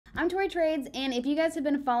I'm Tori Trades, and if you guys have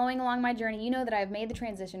been following along my journey, you know that I've made the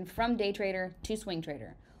transition from day trader to swing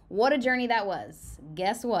trader. What a journey that was.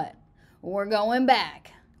 Guess what? We're going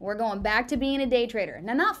back. We're going back to being a day trader.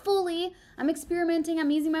 Now, not fully. I'm experimenting.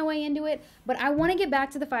 I'm easing my way into it, but I want to get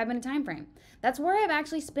back to the 5-minute time frame. That's where I've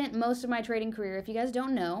actually spent most of my trading career. If you guys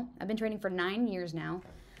don't know, I've been trading for 9 years now.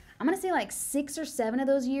 I'm going to say like 6 or 7 of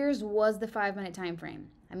those years was the 5-minute time frame.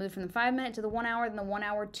 I moved from the 5-minute to the 1 hour, then the 1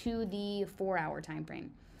 hour to the 4-hour time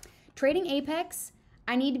frame. Trading Apex,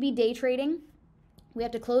 I need to be day trading. We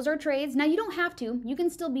have to close our trades. Now, you don't have to. You can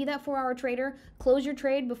still be that 4-hour trader. Close your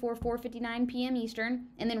trade before 4:59 p.m. Eastern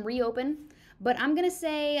and then reopen. But I'm going to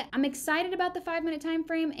say I'm excited about the 5-minute time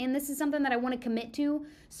frame, and this is something that I want to commit to.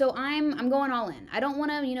 So I'm going all in. I don't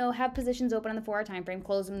want to, have positions open on the 4-hour time frame,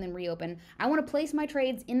 close them, and then reopen. I want to place my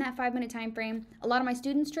trades in that 5-minute time frame. A lot of my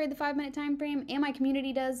students trade the 5-minute time frame, and my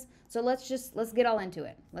community does. So let's get all into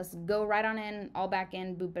it. Let's go right on in, all back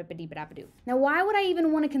in, boop, ba dee ba doo. Now, why would I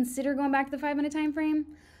even want to consider going back to the 5-minute time frame?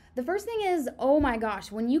 The first thing is, oh my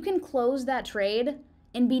gosh, when you can close that trade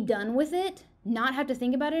and be done with it, not have to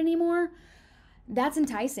think about it anymore, that's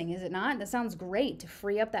enticing, is it not? That sounds great, to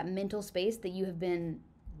free up that mental space that you have been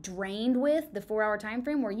drained with, the 4-hour time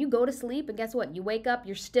frame, where you go to sleep and guess what? You wake up,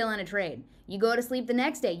 you're still in a trade. You go to sleep the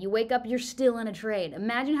next day, you wake up, you're still in a trade.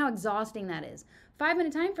 Imagine how exhausting that is.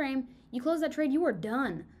 5-minute time frame, you close that trade, you are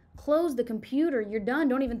done. Close the computer, you're done.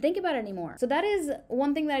 Don't even think about it anymore. So that is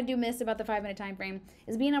one thing that I do miss about the 5-minute time frame,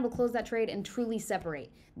 is being able to close that trade and truly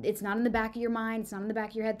separate. It's not in the back of your mind. It's not in the back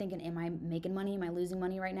of your head thinking, am I making money? Am I losing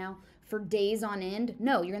money right now? For days on end.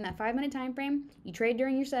 No, you're in that 5-minute time frame. You trade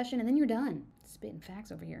during your session and then you're done. Spitting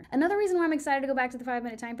facts over here. Another reason why I'm excited to go back to the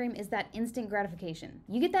 5-minute time frame is that instant gratification.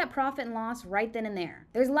 You get that profit and loss right then and there.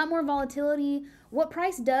 There's a lot more volatility. What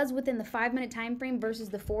price does within the 5-minute time frame versus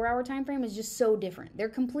the 4-hour time frame is just so different. They're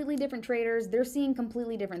completely different traders. They're seeing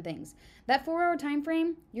completely different things. That 4-hour time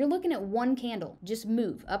frame, you're looking at one candle just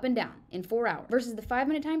move up and down in 4 hours, versus the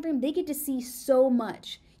 5-minute time frame, they get to see so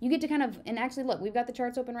much. You get to kind of, and actually look, we've got the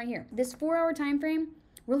charts open right here. This 4-hour time frame,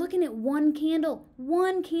 we're looking at one candle.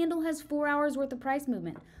 One candle has 4 hours worth of price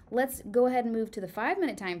movement. Let's go ahead and move to the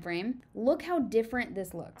 5-minute time frame. Look how different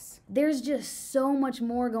this looks. There's just so much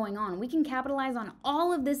more going on. We can capitalize on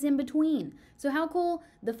all of this in between. So how cool?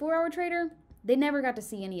 The 4-hour trader, they never got to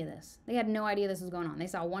see any of this. They had no idea this was going on. They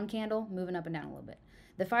saw one candle moving up and down a little bit.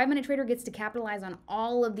 The 5-minute trader gets to capitalize on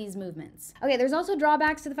all of these movements. Okay, there's also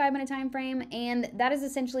drawbacks to the 5-minute time frame, and that is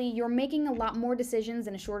essentially you're making a lot more decisions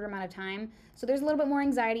in a shorter amount of time. So there's a little bit more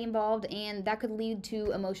anxiety involved, and that could lead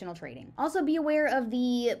to emotional trading. Also, be aware of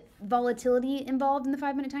the volatility involved in the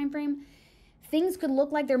 5-minute time frame. Things could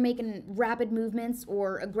look like they're making rapid movements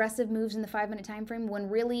or aggressive moves in the 5-minute time frame, when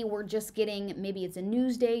really we're just getting, maybe it's a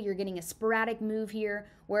news day, you're getting a sporadic move here,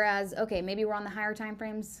 whereas, okay, maybe we're on the higher time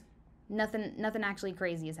frames. Nothing actually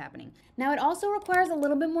crazy is happening. Now, it also requires a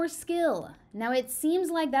little bit more skill. Now, it seems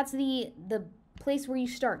like that's the place where you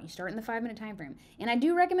start. You start in the 5-minute time frame. And I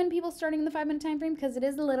do recommend people starting in the 5-minute time frame because it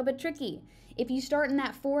is a little bit tricky. If you start in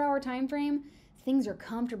that 4-hour time frame, things are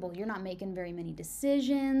comfortable. You're not making very many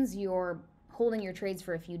decisions. You're holding your trades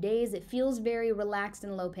for a few days. It feels very relaxed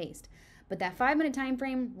and low-paced. But that 5-minute time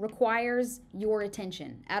frame requires your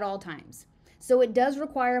attention at all times. So it does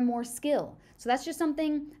require more skill. So that's just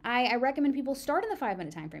something I recommend people start in the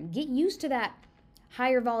 5-minute time frame. Get used to that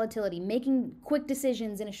higher volatility, making quick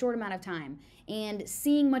decisions in a short amount of time, and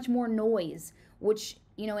seeing much more noise, which,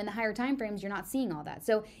 in the higher time frames, you're not seeing all that.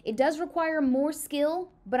 So it does require more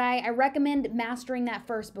skill, but I recommend mastering that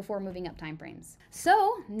first before moving up time frames.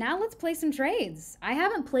 So now let's play some trades. I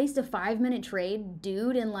haven't placed a 5-minute trade,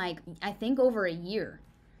 dude, in I think over a year.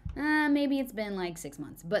 Maybe it's been like 6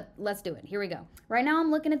 months, but let's do it. Here we go. Right now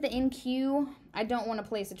I'm looking at the NQ. I don't want to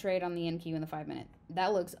place a trade on the NQ in the 5-minute.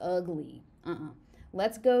 That looks ugly.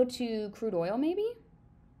 Let's go to crude oil maybe?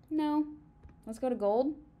 No. Let's go to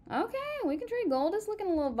gold. Okay, we can trade gold. It's looking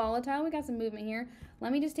a little volatile. We got some movement here.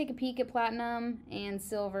 Let me just take a peek at platinum and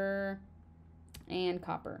silver and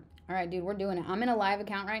copper. All right, dude, we're doing it. I'm in a live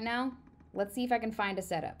account right now. Let's see if I can find a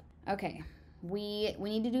setup. Okay. We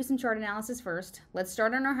need to do some chart analysis first. Let's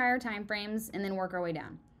start on our higher time frames and then work our way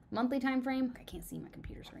down. Monthly time frame. I can't see my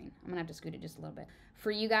computer screen. I'm gonna have to scoot it just a little bit.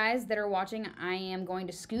 For you guys that are watching, I am going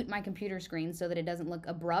to scoot my computer screen so that it doesn't look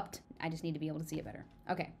abrupt. I just need to be able to see it better.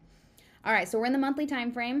 Okay. All right, so we're in the monthly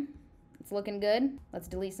time frame. It's looking good. Let's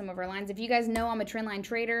delete some of our lines. If you guys know I'm a trend line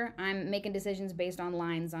trader, I'm making decisions based on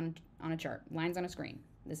lines on a chart, lines on a screen.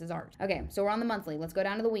 This is ours. Okay, so we're on the monthly. Let's go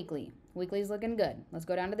down to the weekly. Weekly's looking good. Let's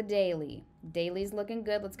go down to the daily. Daily's looking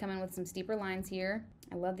good. Let's come in with some steeper lines here.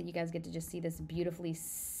 I love that you guys get to just see this beautifully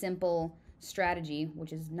simple strategy,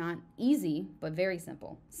 which is not easy, but very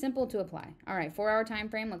simple. Simple to apply. All right, 4-hour time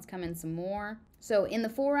frame. Let's come in some more. So in the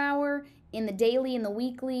 4-hour, in the daily, in the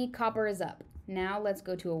weekly, copper is up. Now let's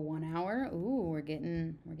go to a 1-hour. Ooh, we're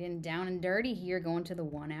getting down and dirty here, going to the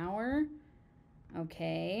 1-hour.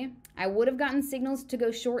 Okay. I would have gotten signals to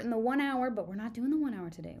go short in the 1-hour, but we're not doing the 1-hour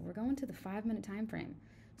today. We're going to the 5-minute time frame.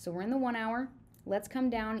 So we're in the 1-hour. Let's come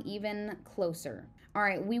down even closer. All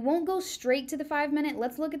right, we won't go straight to the 5-minute.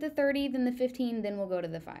 Let's look at the 30, then the 15, then we'll go to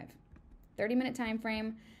the 5. 30-minute time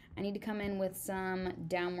frame. I need to come in with some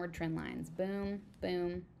downward trend lines. Boom,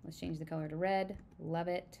 boom. Let's change the color to red. Love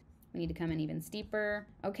it. We need to come in even steeper.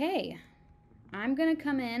 Okay, I'm gonna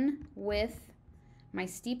come in with my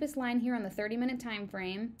steepest line here on the 30-minute time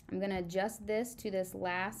frame. I'm gonna adjust this to this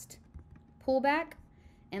last pullback,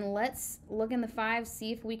 and let's look in the 5,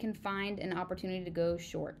 see if we can find an opportunity to go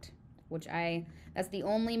short, that's the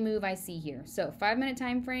only move I see here. So 5-minute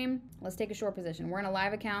time frame, let's take a short position. We're in a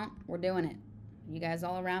live account, we're doing it. You guys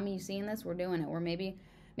all around me, you seeing this? We're doing it. Or maybe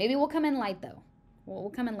we'll come in light though. We'll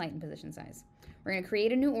come in light in position size. We're gonna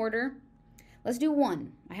create a new order. Let's do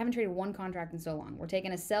 1. I haven't traded 1 contract in so long. We're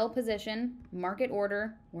taking a sell position, market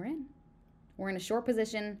order. We're in a short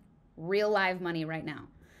position, real live money right now.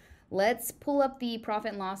 Let's pull up the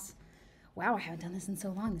profit and loss. Wow, I haven't done this in so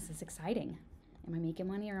long. This is exciting. Am I making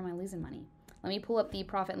money or am I losing money? Let me pull up the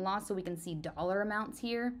profit and loss so we can see dollar amounts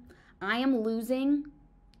here. I am losing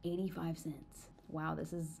 85 cents. Wow,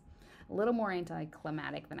 this is a little more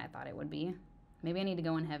anticlimactic than I thought it would be. Maybe I need to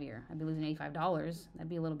go in heavier. I'd be losing $85. That'd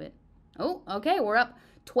be a little bit. Oh, okay, we're up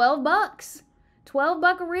 12 bucks. 12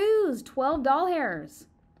 buckaroos, 12 doll hairs.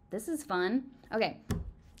 This is fun. Okay,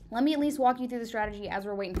 let me at least walk you through the strategy as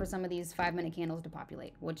we're waiting for some of these 5-minute candles to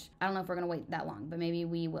populate, which I don't know if we're gonna wait that long, but maybe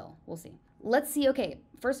we will. We'll see. Let's see, okay,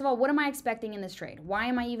 first of all, what am I expecting in this trade? Why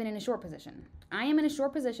am I even in a short position? I am in a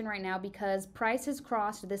short position right now because price has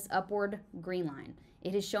crossed this upward green line.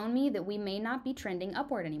 It has shown me that we may not be trending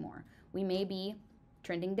upward anymore. We may be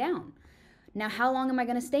trending down. Now, how long am I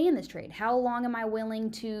going to stay in this trade? How long am I willing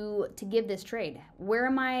to give this trade? Where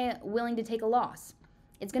am I willing to take a loss?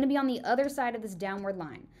 It's going to be on the other side of this downward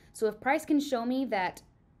line. So if price can show me that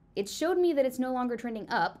it showed me that it's no longer trending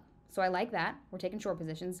up, so I like that. We're taking short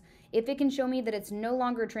positions. If it can show me that it's no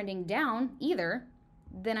longer trending down either,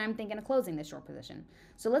 then I'm thinking of closing this short position.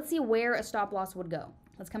 So let's see where a stop loss would go.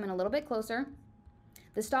 Let's come in a little bit closer.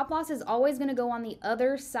 The stop loss is always going to go on the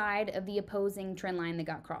other side of the opposing trend line that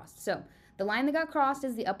got crossed. So the line that got crossed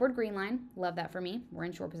is the upward green line. Love that for me. We're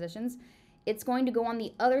in short positions. It's going to go on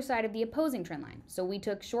the other side of the opposing trend line. So we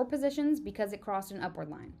took short positions because it crossed an upward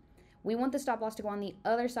line. We want the stop loss to go on the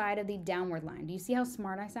other side of the downward line. Do you see how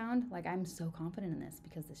smart I sound? Like, I'm so confident in this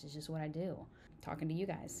because this is just what I do. Talking to you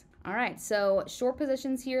guys. All right, so short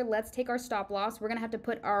positions here. Let's take our stop loss. We're gonna have to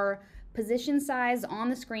put our position size on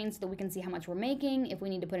the screen so that we can see how much we're making, if we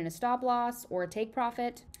need to put in a stop loss or a take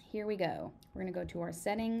profit. Here we go. We're gonna go to our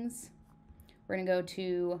settings. We're gonna go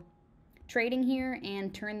to trading here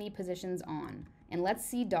and turn the positions on. And let's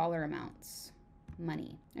see dollar amounts.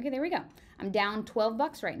 Money. Okay, there we go. I'm down 12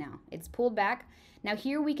 bucks right now. It's pulled back. Now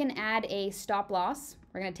here we can add a stop loss.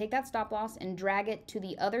 We're gonna take that stop loss and drag it to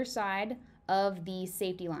the other side of the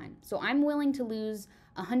safety line. So I'm willing to lose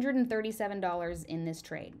 $137 in this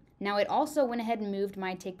trade. Now it also went ahead and moved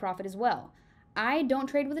my take profit as well. I don't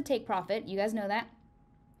trade with a take profit, you guys know that.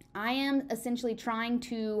 I am essentially trying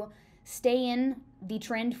to stay in the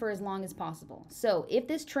trend for as long as possible. So if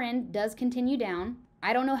this trend does continue down,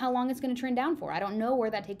 I don't know how long it's going to trend down for. I don't know where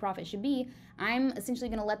that take profit should be. I'm essentially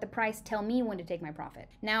going to let the price tell me when to take my profit.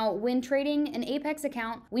 Now, when trading an Apex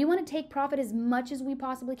account, we want to take profit as much as we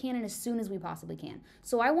possibly can and as soon as we possibly can.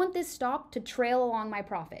 So I want this stop to trail along my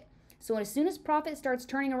profit. So as soon as profit starts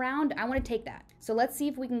turning around, I want to take that. So let's see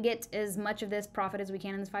if we can get as much of this profit as we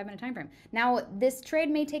can in this 5-minute time frame. Now, this trade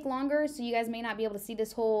may take longer, so you guys may not be able to see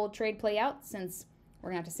this whole trade play out since we're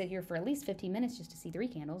gonna have to sit here for at least 15 minutes just to see 3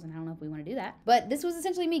 candles, and I don't know if we wanna do that. But this was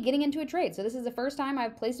essentially me getting into a trade. So this is the first time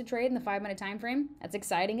I've placed a trade in the 5-minute time frame. That's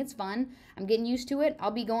exciting, it's fun. I'm getting used to it. I'll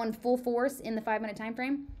be going full force in the 5-minute time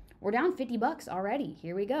frame. We're down 50 bucks already.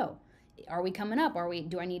 Here we go. Are we coming up?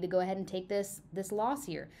 Do I need to go ahead and take this loss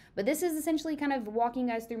here? But this is essentially kind of walking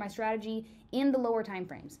you guys through my strategy in the lower time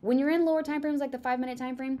frames. When you're in lower time frames like the 5-minute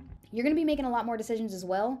time frame, you're going to be making a lot more decisions as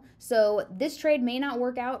well. So this trade may not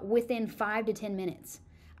work out within 5 to 10 minutes.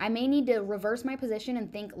 I may need to reverse my position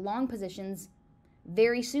and think long positions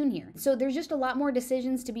very soon here. So there's just a lot more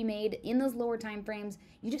decisions to be made in those lower time frames.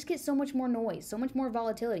 You just get so much more noise, so much more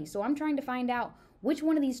volatility. So I'm trying to find out which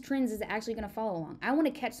one of these trends is actually going to follow along. I want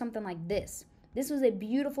to catch something like this. This was a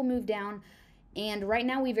beautiful move down. And right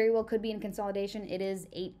now we very well could be in consolidation. It is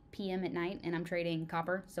 8 p.m. at night and I'm trading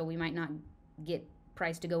copper, so we might not get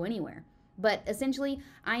price to go anywhere. But essentially,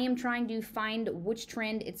 I am trying to find which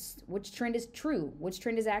trend is true, which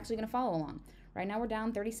trend is actually going to follow along. Right now we're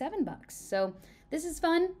down 37 bucks. So this is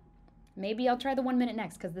fun. Maybe I'll try the 1 minute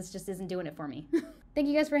next because this just isn't doing it for me. Thank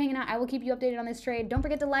you guys for hanging out. I will keep you updated on this trade. Don't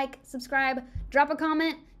forget to like, subscribe, drop a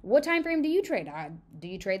comment. What time frame do you trade? Do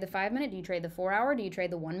you trade the 5 minute? Do you trade the 4 hour? Do you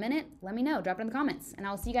trade the 1 minute? Let me know. Drop it in the comments. And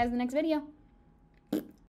I'll see you guys in the next video.